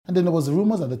And then there was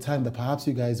rumors at the time that perhaps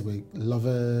you guys were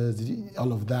lovers,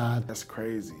 all of that. That's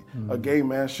crazy. A gay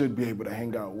man should be able to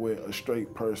hang out with a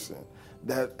straight person.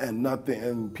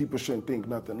 And people shouldn't think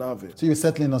nothing of it. So you're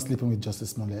certainly not sleeping with Jussie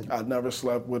Smollett? I never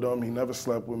slept with him. He never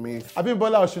slept with me.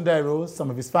 Abimbola Osundairo, some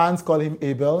of his fans call him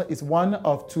Abel, is one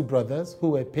of two brothers who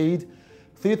were paid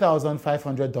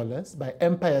 $3,500 by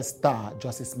Empire star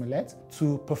Jussie Smollett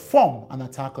to perform an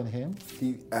attack on him.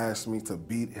 He asked me to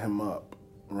beat him up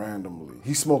randomly.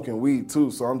 He's smoking weed too,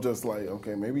 so I'm just like,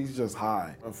 okay, maybe he's just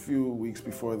high. A few weeks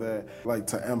before that, like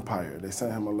to Empire, they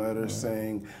sent him a letter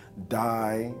saying,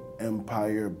 "Die,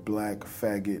 Empire, black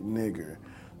faggot nigger."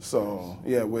 So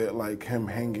yeah, with like him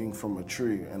hanging from a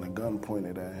tree and a gun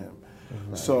pointed at him.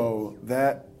 Right. So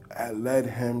that led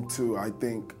him to, I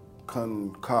think,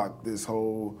 concoct this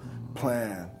whole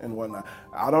plan and whatnot.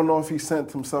 I don't know if he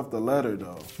sent himself the letter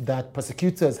though. That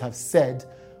prosecutors have said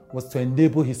was to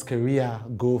enable his career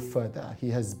go further. He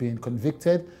has been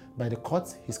convicted by the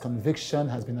courts. His conviction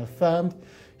has been affirmed.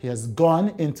 He has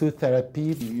gone into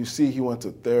therapy. You see, he went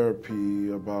to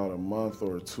therapy about a month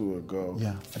or two ago.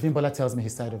 Yeah. Abimbola tells me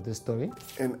his side of the story.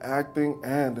 In acting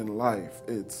and in life,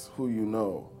 it's who you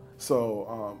know.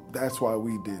 So that's why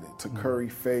we did it, to curry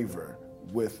favor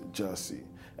with Jussie.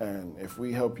 And if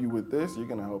we help you with this, you're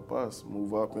gonna help us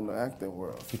move up in the acting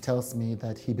world. He tells me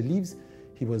that he believes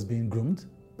he was being groomed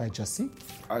by Jussie.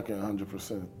 I can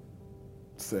 100%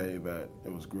 say that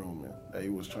it was grooming, that he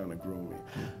was trying to groom me.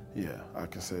 Yeah, I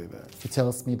can say that. He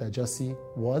tells me that Jussie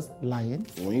was lying.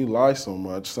 When you lie so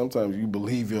much, sometimes you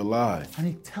believe your lie. And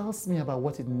he tells me about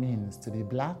what it means to be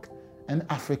black and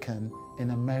African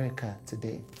in America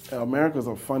today. America's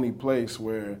a funny place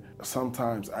where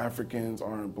sometimes Africans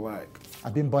aren't black.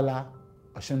 Abimbola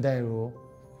Osundairo,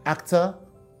 actor,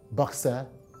 boxer,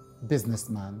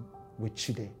 businessman with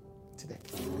Chide today.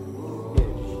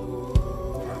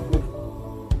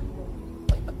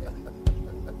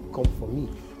 Come for me.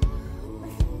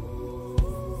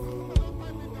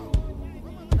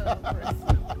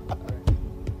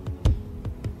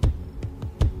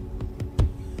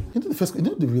 You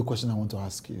know the real question I want to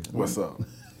ask you? What's up?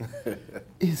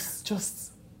 It's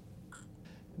just,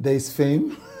 there is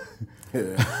fame.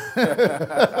 Yeah.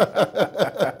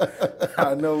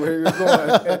 I know where you're going.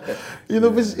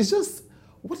 But it's just,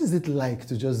 what is it like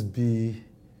to just be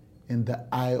in the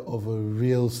eye of a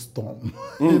real storm?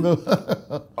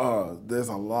 There's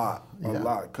a lot,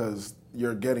 because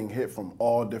you're getting hit from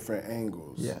all different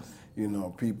angles. Yes.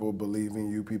 People believing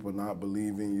you, people not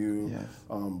believing you. Yes.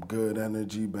 Good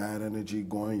energy, bad energy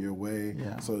going your way.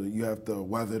 Yeah. So you have to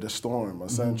weather the storm,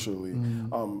 essentially.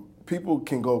 People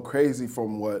can go crazy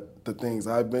from what the things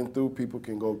I've been through. People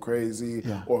can go crazy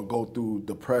or go through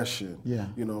depression. Yeah.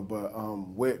 But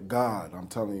with God, I'm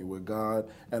telling you, with God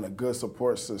and a good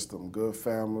support system, good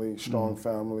family, strong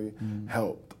family,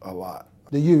 helped a lot.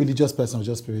 Are you a religious person or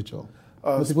just spiritual?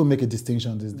 Most people make a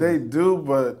distinction these days. They do,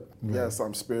 but yes,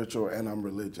 I'm spiritual and I'm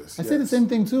religious. I say the same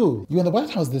thing too. You were in the White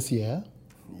House this year.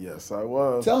 Yes, I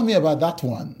was. Tell me about that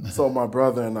one. So my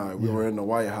brother and I, we were in the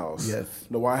White House. Yes.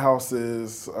 The White House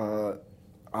is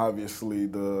obviously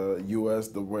the U.S.,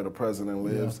 where the president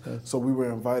lives. Yes. So we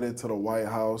were invited to the White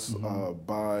House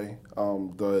by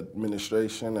the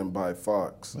administration and by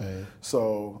Fox. Right.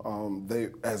 So they,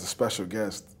 as a special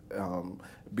guest,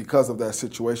 because of that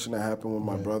situation that happened with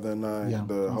my brother and I,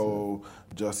 the whole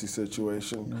Jussie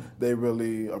situation, they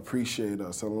really appreciate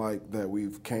us and like that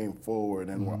we've came forward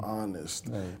and we're honest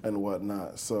and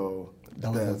whatnot. So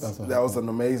that was an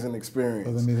amazing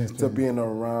experience, to being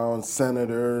around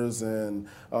senators and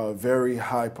very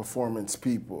high performance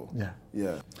people.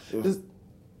 Yeah.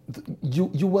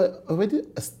 You were already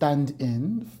a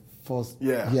stand-in for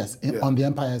on the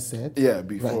Empire set.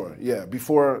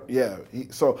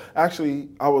 So actually,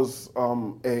 I was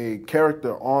a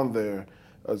character on there.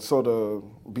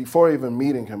 Before even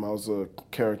meeting him, I was a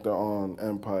character on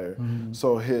Empire.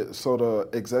 So the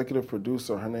executive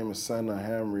producer, her name is Senna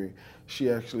Hamry. She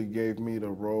actually gave me the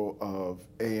role of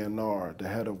A&R, the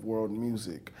head of world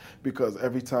music, because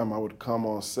every time I would come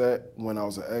on set, when I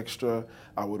was an extra,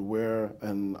 I would wear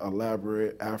an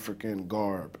elaborate African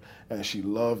garb, and she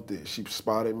loved it. She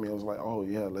spotted me. I was like, oh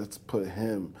yeah, let's put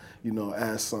him,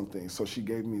 as something. So she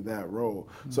gave me that role.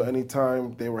 So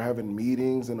anytime they were having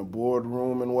meetings in a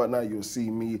boardroom and whatnot, you'll see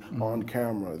me on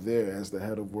camera there as the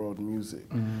head of world music.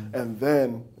 And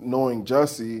then knowing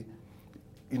Jussie,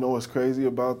 you know what's crazy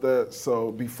about that?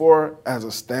 So before, as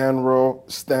a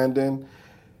stand-in,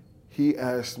 he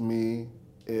asked me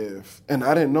and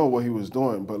I didn't know what he was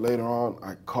doing, but later on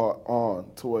I caught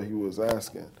on to what he was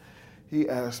asking. He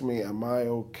asked me, am I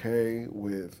okay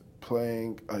with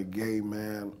playing a gay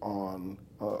man on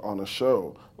on a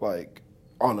show, like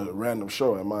on a random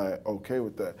show. Am I okay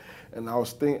with that? And I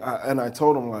was I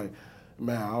told him like,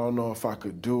 man, I don't know if I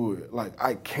could do it. Like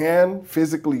I can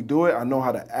physically do it. I know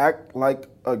how to act like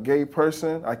a gay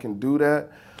person. I can do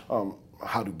that.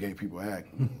 How do gay people act?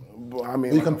 I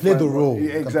mean, you can play the role,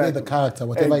 exactly. you can play the character,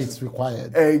 whatever is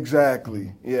required.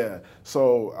 Exactly, yeah.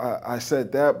 So I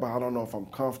said that, but I don't know if I'm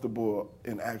comfortable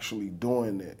in actually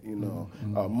doing it,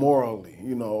 morally,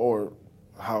 or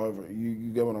however,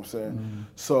 you get what I'm saying?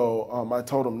 So I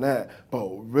told him that, but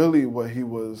really what he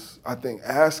was, I think,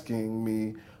 asking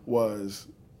me was,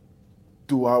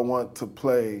 do I want to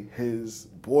play his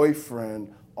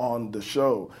boyfriend on the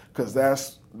show? Because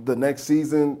that's the next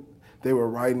season. They were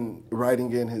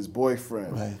writing in his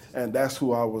boyfriend, right. And that's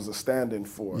who I was a stand-in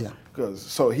for. Yeah.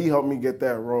 So he helped me get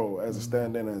that role as a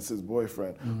stand-in as his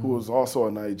boyfriend, who was also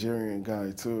a Nigerian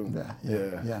guy too.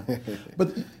 Yeah.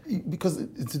 But because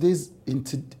in today's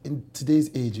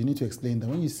age, you need to explain that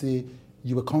when you say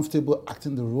you were comfortable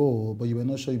acting the role, but you were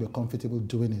not sure you were comfortable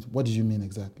doing it, what do you mean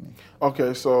exactly?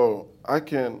 Okay, so I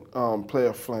can play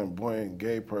a flamboyant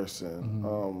gay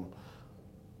person.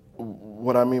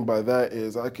 What I mean by that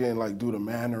is I can like do the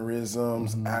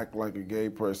mannerisms, act like a gay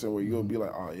person where you'll be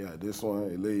like, oh yeah, this one,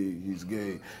 he's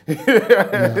gay.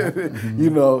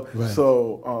 Right.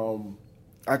 So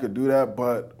I could do that,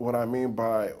 but what I mean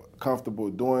by comfortable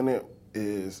doing it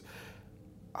is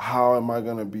how am I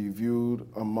gonna be viewed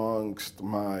amongst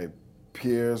my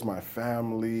peers, my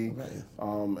family, right.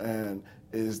 And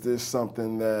is this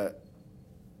something that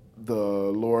the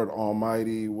Lord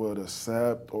Almighty would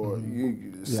accept, or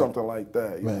something like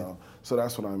that, you know. So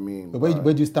that's what I mean. But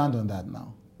where do you stand on that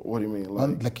now? What do you mean?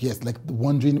 Like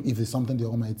wondering if it's something the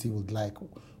Almighty would like.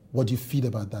 What do you feel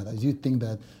about that? Do you think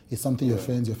that it's something your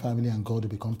friends, your family, and God would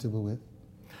be comfortable with?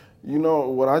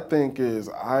 What I think is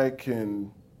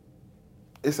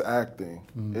it's acting.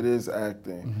 It is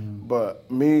acting.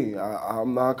 But me,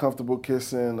 I'm not comfortable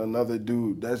kissing another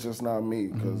dude. That's just not me,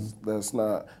 because that's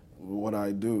not what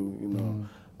I do,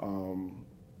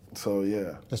 So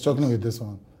yeah. You're struggling with this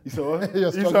one. You saw what?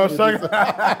 You're struggling.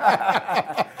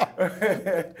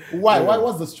 Why? Why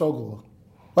was the struggle?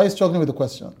 Why are you struggling with the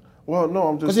question? Well, no,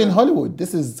 I'm just because in Hollywood,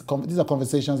 these are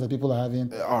conversations that people are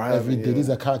having every day. Yeah. These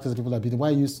are characters that people are beating. Why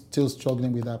are you still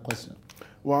struggling with that question?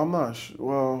 Well, I'm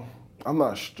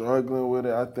not struggling with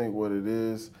it. I think what it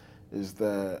is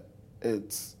that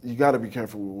you got to be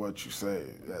careful with what you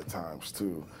say at times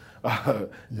too.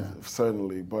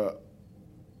 Certainly, but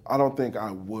I don't think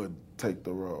I would take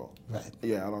the role. Right.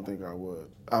 Yeah, I don't think I would.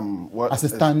 As a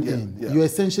stand-in, you're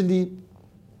essentially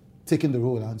taking the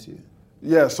role, aren't you?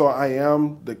 Yeah, so I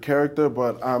am the character,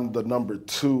 but I'm the number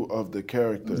 2 of the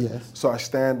character. Yes. So I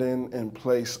stand in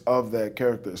place of that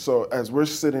character. So as we're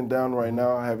sitting down right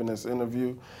now having this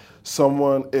interview,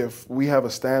 if we have a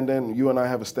stand-in, you and I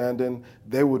have a stand-in,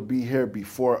 they would be here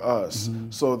before us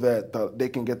so that they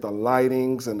can get the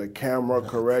lightings and the camera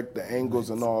correct, the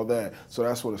angles and all that. So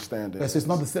that's what a stand-in is. So it's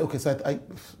not the same. Okay, so I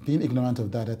being ignorant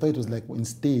of that, I thought it was like in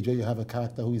stage where you have a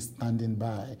character who is standing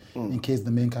by in case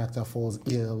the main character falls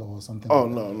ill or something. Oh,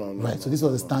 like no. Right, so this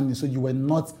was a stand-in. So you were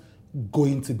not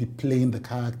going to be playing the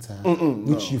character,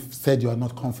 which you've said you are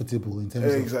not comfortable in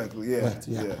terms of. Exactly, yeah. Right,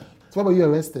 yeah. So why were you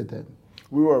arrested then?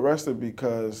 We were arrested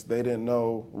because they didn't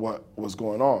know what was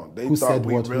going on. They thought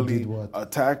we really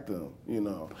attacked them,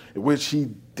 which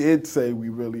he did say we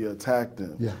really attacked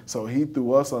him. Yeah. So he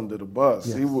threw us under the bus.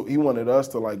 Yes. He wanted us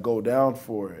to go down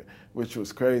for it, which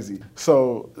was crazy.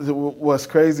 So what's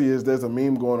crazy is there's a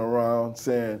meme going around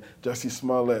saying Jussie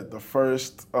Smollett, the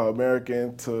first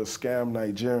American to scam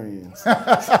Nigerians,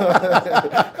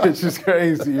 which is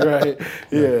crazy, right?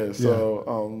 Yeah.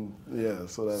 So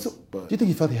that's. Do you think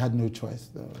he felt he had no choice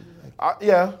though? I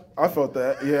felt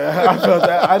that. Yeah, I felt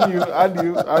that.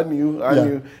 I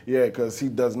knew. Yeah, because he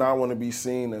does not want to be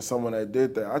seen as someone that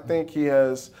did that. I think he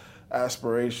has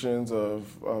aspirations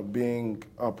of being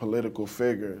a political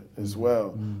figure as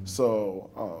well.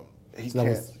 So he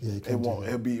can't.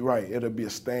 It'll be a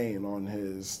stain on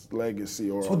his legacy.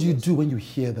 So what do you do when you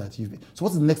hear that? So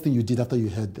what's the next thing you did after you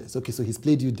heard this? Okay, so he's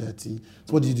played you dirty.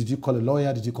 So what did you do? Did you call a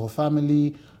lawyer? Did you call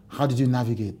family? How did you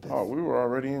navigate this? Oh, we were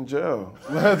already in jail.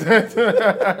 We were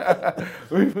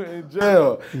in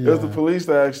jail. It was the police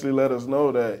that actually let us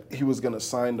know that he was going to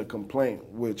sign the complaint,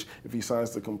 which if he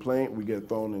signs the complaint, we get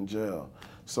thrown in jail.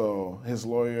 So his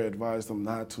lawyer advised him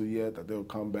not to yet, that they'll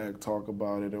come back, talk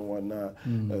about it and whatnot.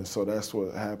 And so that's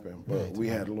what happened. But we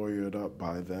had lawyered up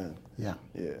by then. Yeah.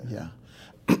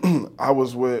 I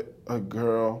was with a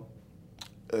girl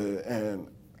and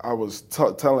I was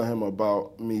telling him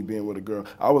about me being with a girl.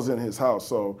 I was in his house.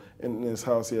 So in his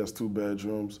house, he has 2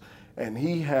 bedrooms. and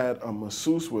he had a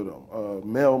masseuse with him, a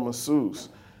male masseuse,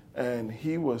 and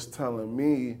he was telling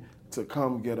me to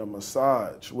come get a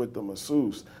massage with the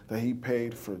masseuse that he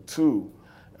paid for 2.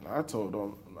 And I told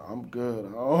him, I'm good.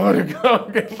 I don't want to go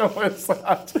get no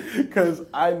massage because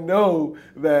I know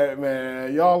that,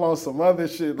 man, y'all on some other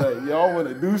shit. Like, y'all want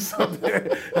to do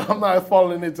something. I'm not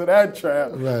falling into that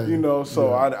trap, you know,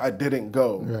 so I didn't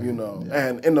go, you know.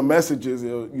 And in the messages,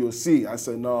 you'll see, I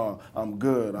said, no, I'm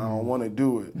good. I don't want to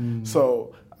do it.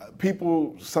 So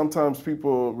sometimes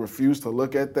people refuse to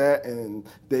look at that, and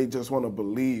they just want to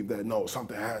believe that, no,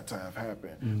 something had to have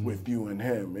happened with you and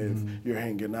him if you're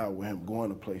hanging out with him, going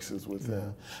to places with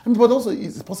him. I mean, but also,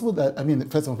 it's possible that, I mean,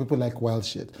 first of all, people like wild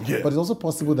shit. But it's also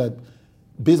possible that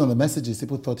based on the messages,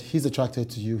 people thought he's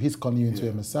attracted to you, he's calling you into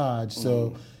a massage.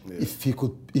 So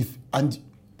and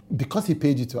because he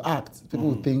paid you to act, people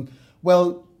would think,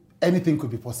 well, anything could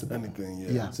be possible. Anything,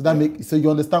 So that so you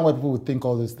understand why people would think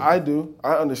all those things. I do.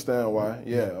 I understand why.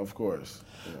 Yeah, of course.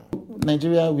 Yeah.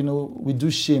 Nigeria, we do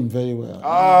shame very well.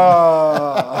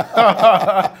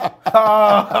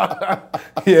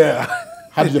 Yeah.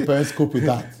 How did your parents cope with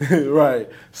that? Right.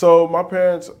 So my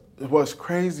parents, what's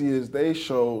crazy is they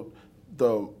showed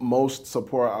the most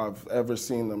support I've ever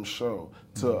seen them show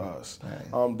to us.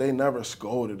 Right. They never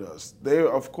scolded us.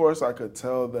 Of course, I could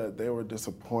tell that they were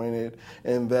disappointed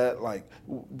in that, like,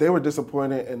 they were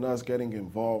disappointed in us getting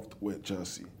involved with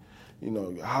Jussie. You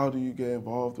know, how do you get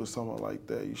involved with someone like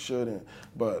that? You shouldn't.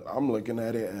 But I'm looking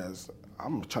at it as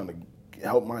I'm trying to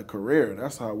help my career.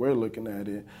 That's how we're looking at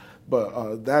it.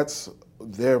 But that's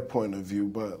their point of view.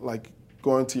 But like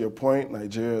going to your point,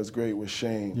 Nigeria is great with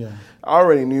shame. Yeah. I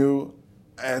already knew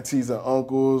aunties and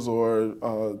uncles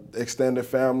or extended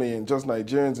family and just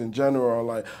Nigerians in general are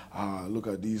like, look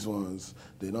at these ones.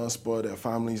 They don't spoil their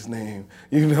family's name,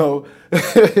 you know?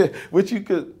 Which you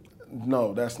could,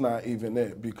 no, that's not even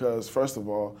it. Because first of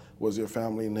all, was your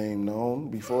family name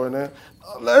known before that?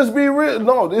 Let's be real.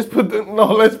 No, let's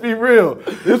be real.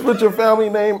 This put your family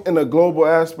name in a global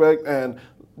aspect, and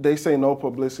they say no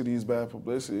publicity is bad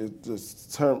publicity.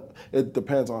 It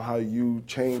depends on how you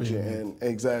change it, and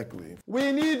exactly.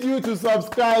 We need you to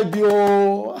subscribe,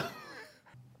 yo.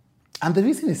 And the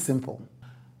reason is simple.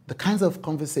 The kinds of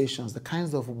conversations, the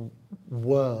kinds of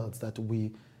words that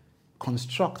we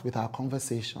construct with our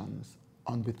conversations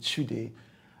on with Chude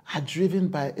are driven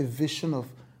by a vision of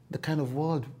the kind of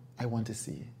world I want to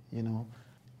see, you know.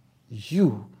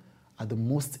 You are the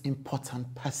most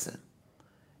important person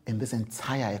in this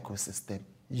entire ecosystem,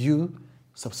 you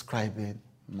subscribing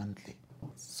monthly.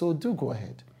 So do go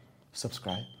ahead,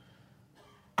 subscribe.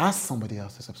 Ask somebody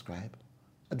else to subscribe.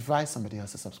 Advise somebody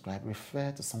else to subscribe.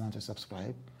 Refer to someone to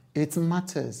subscribe. It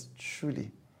matters,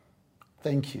 truly.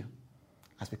 Thank you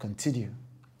as we continue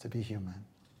to be human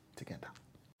together.